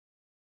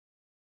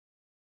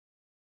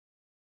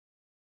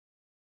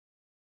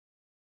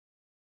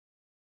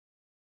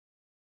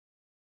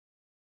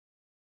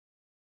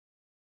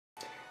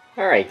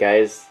Alright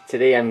guys,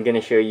 today I'm going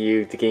to show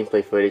you the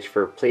gameplay footage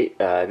for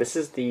this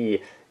is the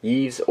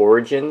Ys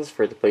Origins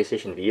for the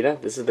PlayStation Vita.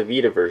 This is the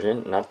Vita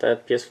version, not the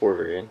PS4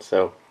 version.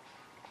 So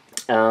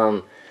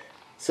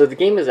the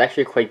game is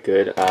actually quite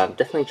good.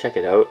 Definitely check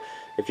it out.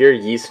 If you're a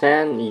Ys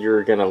fan,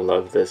 you're going to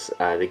love this.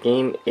 The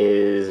game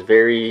is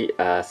very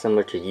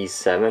similar to Ys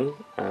 7.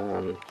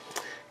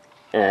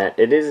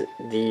 It is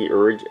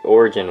the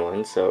Origin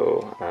one,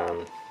 so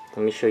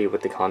let me show you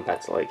what the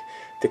combat's like.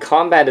 The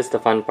combat is the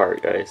fun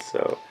part, guys,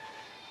 so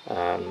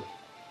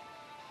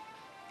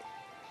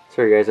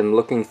sorry guys, I'm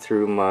looking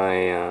through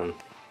my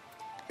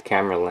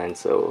camera lens,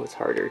 so it's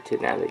harder to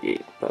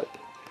navigate. But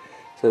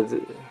so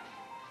I'm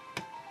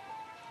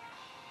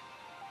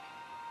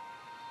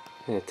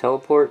gonna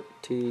teleport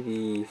to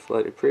the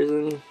flooded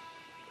prison.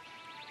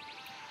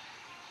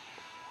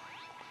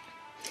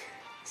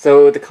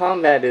 So the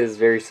combat is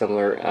very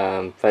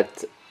similar,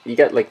 but you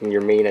got like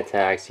your main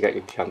attacks, you got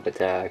your jump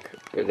attack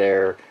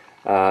there,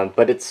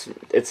 but it's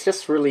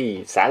just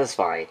really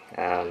satisfying.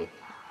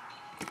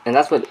 And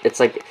that's what it's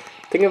like.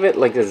 Think of it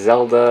like a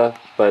Zelda,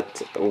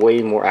 but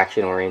way more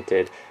action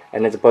oriented.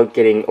 And it's about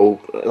getting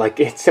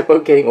it's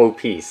about getting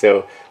OP.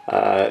 So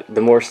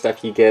the more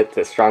stuff you get,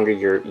 the stronger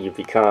you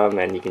become,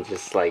 and you can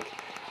just like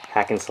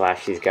hack and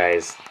slash these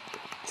guys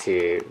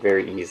to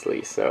very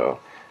easily. So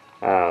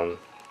let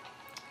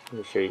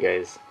me show you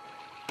guys.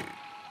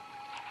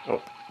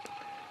 Oh,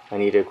 I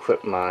need to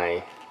equip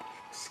my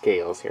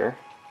scales here.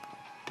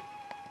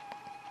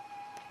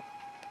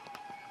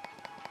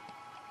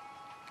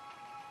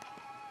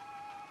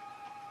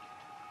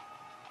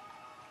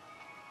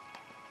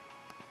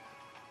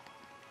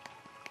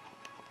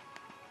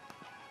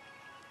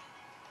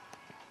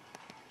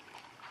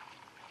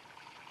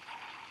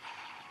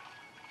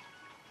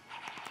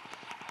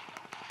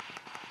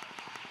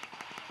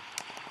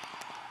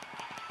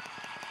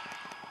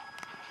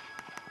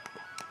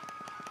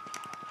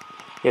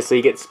 Yeah, so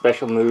you get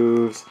special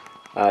moves,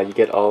 you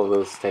get all of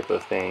those type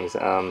of things.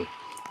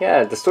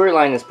 Yeah, the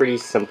storyline is pretty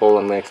simple.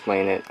 I'm going to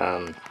explain it.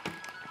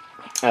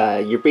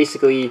 You're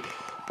basically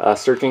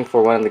searching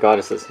for one of the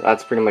goddesses.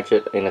 That's pretty much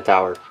it in a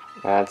tower.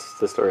 That's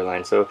the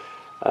storyline. So,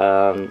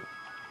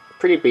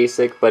 pretty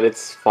basic, but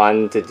it's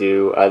fun to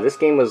do. This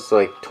game was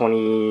like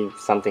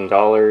 $20-something.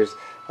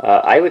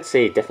 I would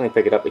say definitely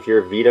pick it up. If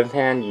you're a Vita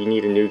fan, you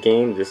need a new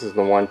game, this is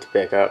the one to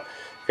pick up.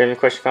 If you have any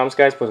questions, comments,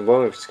 guys, post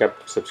below and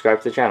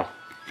subscribe to the channel.